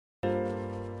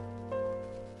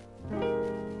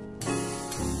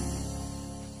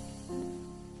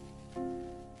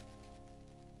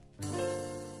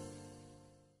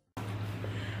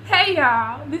Hey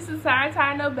y'all, this is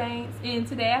Tyranobanks, and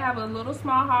today I have a little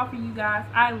small haul for you guys.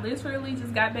 I literally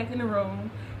just got back in the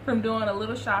room from doing a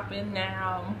little shopping.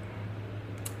 Now,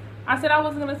 I said I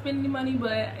wasn't gonna spend any money,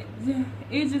 but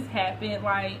it just happened.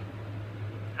 Like,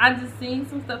 I just seen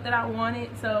some stuff that I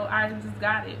wanted, so I just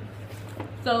got it.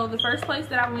 So the first place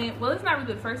that I went, well, it's not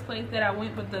really the first place that I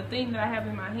went, but the thing that I have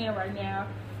in my hand right now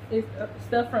is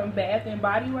stuff from Bath and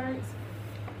Body Works.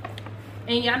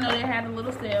 And y'all know they had a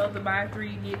little sale, the buy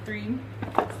 3 get 3.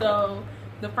 So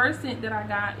the first scent that I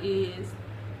got is,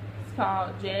 it's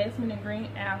called Jasmine and Green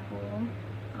Apple.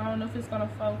 I don't know if it's gonna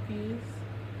focus.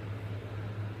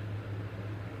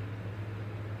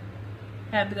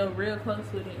 Have to go real close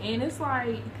with it, and it's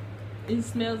like, it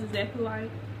smells exactly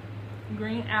like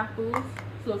green apples.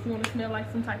 So if you want to smell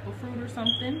like some type of fruit or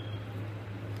something.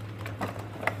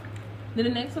 Then the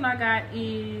next one I got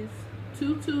is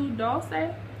Tutu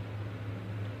Dulce.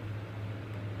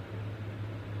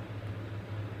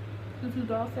 Tutu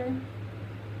Dulce.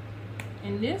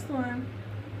 And this one,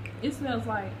 it smells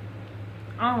like,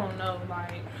 I don't know,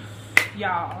 like,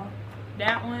 y'all,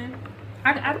 that one,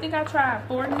 I think I tried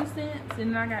 4 new scents,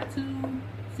 and then I got 2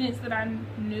 scents that I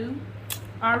knew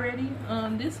already.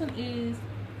 This one is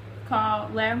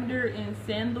called Lavender and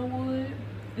Sandalwood.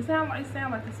 It sound like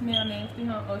it smell nasty,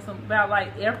 huh? Or something about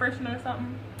like air freshener or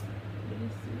something.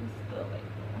 This is the label.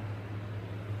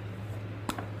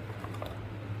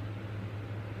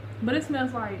 But it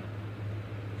smells like,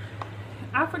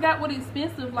 I forgot what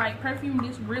expensive like perfume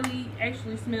this really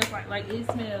actually smells like. Like,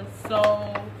 it smells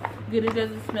so good. It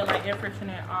doesn't smell like air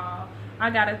freshener at all. I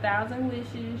got 1,000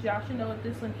 Wishes. Y'all should know what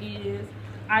this one is.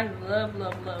 I love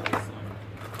this one.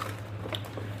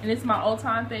 And it's my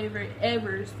all-time favorite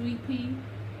ever, Sweet Pea.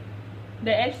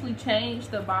 They actually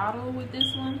changed the bottle with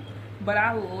this one, but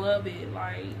I love it.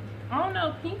 Like, I don't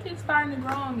know, pink is starting to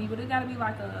grow on me, but it gotta be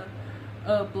like a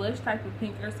blush type of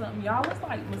pink or something. Y'all, it's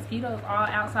like mosquitoes all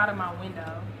outside of my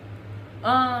window.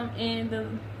 And the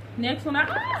next one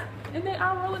and then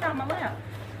I'll roll it out my lap.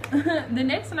 The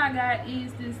next one I got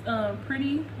is this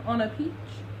Pretty on a Peach.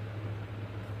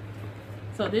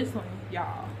 So this one,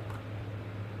 y'all,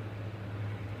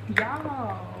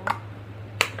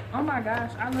 oh my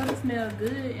gosh, I love it. Smell good.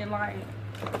 And like,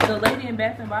 the lady in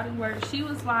Bath and Body Works, she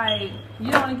was like, you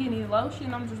don't want to get any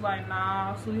lotion? I'm just like,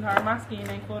 nah, sweetheart, my skin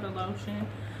ain't for the lotion.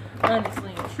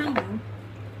 Honestly and truly,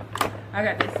 I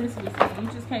got that sensitive skin.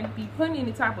 You just can't be putting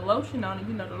any type of lotion on it.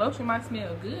 You know, the lotion might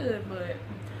smell good, but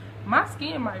my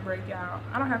skin might break out.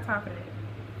 I don't have time for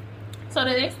that. So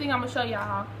the next thing I'm gonna show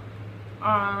y'all,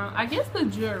 I guess the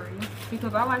jewelry,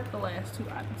 because I like the last 2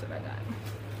 items that I got.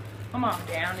 I'm all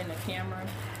down in the camera.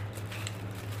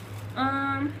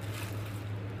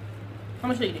 I'm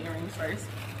gonna show you the earrings first.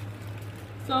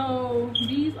 So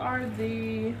these are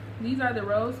the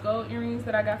rose gold earrings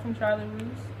that I got from Charlie Russe.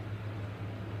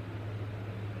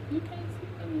 You can't see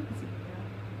them, you can see them.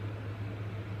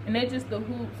 And they're just the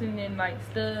hoops and then like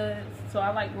studs. So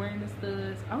I like wearing the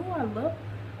studs. Oh, I don't know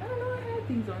I had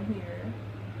these on here.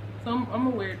 So I'm gonna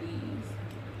wear these.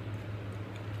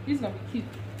 These are gonna be cute.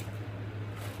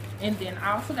 And then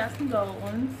I also got some gold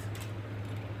ones.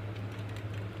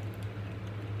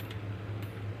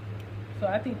 So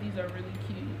I think these are really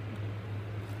cute.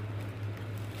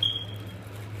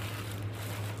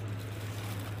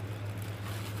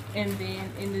 And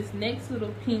then in this next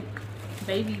little pink,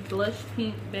 baby blush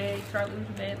pink bag, Charlie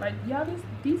Russe bag. Like, y'all,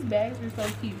 these bags are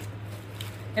so cute.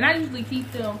 And I usually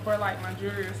keep them for like my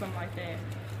jewelry or something like that.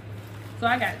 So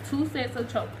I got 2 sets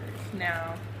of chokers.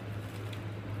 Now,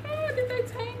 did they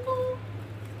tangle?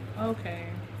 Okay.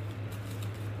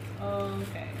 Oh,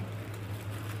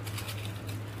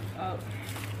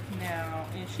 now,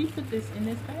 and she put this in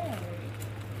this bag.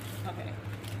 Okay.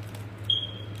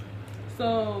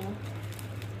 So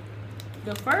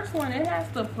the first one, it has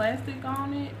the plastic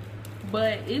on it,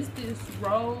 but it's this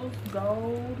rose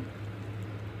gold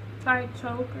type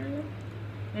choker,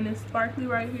 and it's sparkly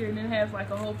right here, and then it has like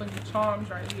a whole bunch of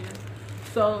charms right here.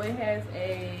 So it has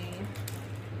a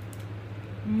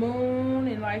moon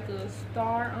and like a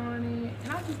star on it,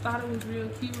 and I just thought it was real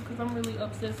cute because I'm really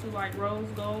obsessed with like rose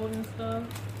gold and stuff.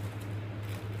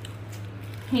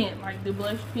 Hint, like the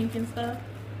blush pink and stuff.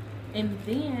 And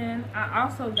then I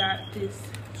also got this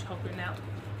choker. Now,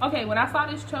 okay, when I saw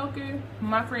this choker,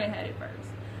 my friend had it first,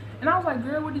 and I was like,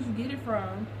 girl, where did you get it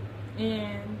from?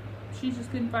 And she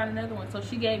just couldn't find another one, so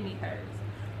she gave me hers.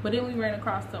 But then we ran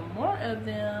across some more of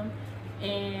them,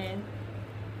 and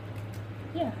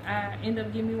yeah, I ended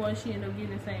up giving me one, she ended up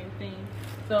getting the same thing.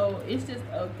 So it's just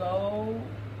a gold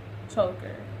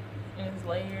choker, and it's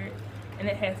layered, and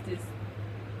it has this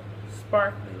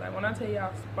sparkly, like when I tell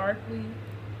y'all sparkly,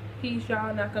 piece.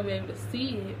 Y'all not gonna be able to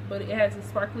see it, but it has a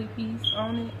sparkly piece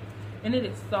on it, and it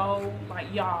is so,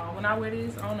 like, y'all, when I wear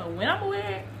this, I don't know when I'm gonna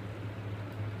wear it,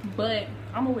 but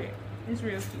I'm gonna wear it. It's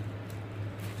real cute.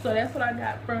 So that's what I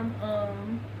got from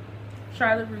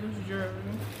Charlotte Russe jewelry,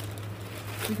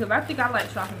 because I think I like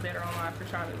shopping better online for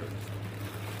Charlotte Russe.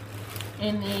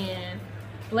 And then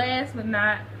last but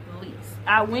not least,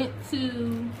 I went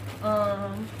to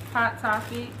Hot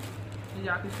Topic. As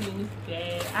y'all can see in this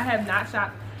bag, I have not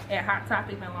shopped at Hot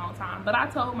Topic in a long time, but I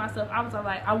told myself, I was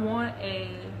like, I want a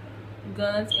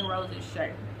Guns N' Roses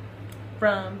shirt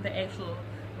from the actual,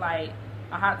 like,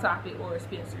 a Hot Topic or a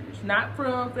Spencer's, not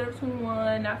from Forever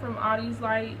 21, not from all these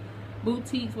like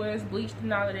boutiques where it's bleached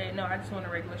and all of that. No, I just want a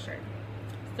regular shirt.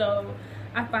 So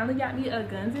I finally got me a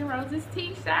Guns N' Roses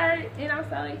t-shirt, and I'm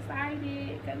so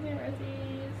excited. Guns N'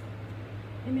 Roses,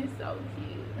 and it's so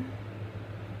cute.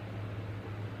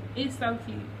 It's so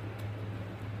cute.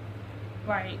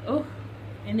 Like, oh.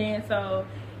 And then so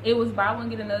it was buy one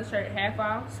get another shirt half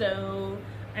off. So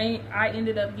I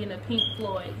ended up getting a Pink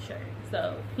Floyd shirt.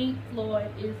 So Pink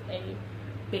Floyd is a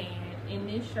band, and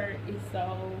this shirt is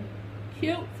so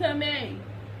cute to me.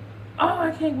 Oh,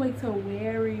 I can't wait to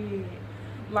wear it.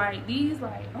 Like, these,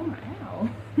 like, oh my ow.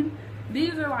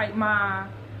 These are like my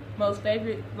most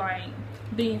favorite, like,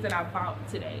 things that I bought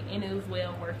today, and it was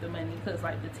well worth the money, because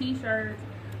like the t-shirts,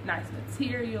 nice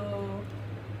material.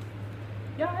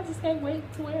 Y'all, I just can't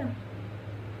wait to wear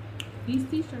these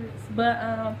t-shirts.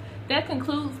 But that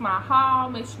concludes my haul.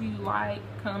 Make sure you like,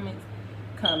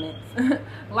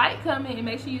 like, comment, and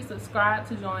make sure you subscribe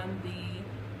to join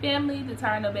the family, the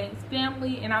tyranobanks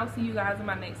family, and I'll see you guys in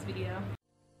my next video.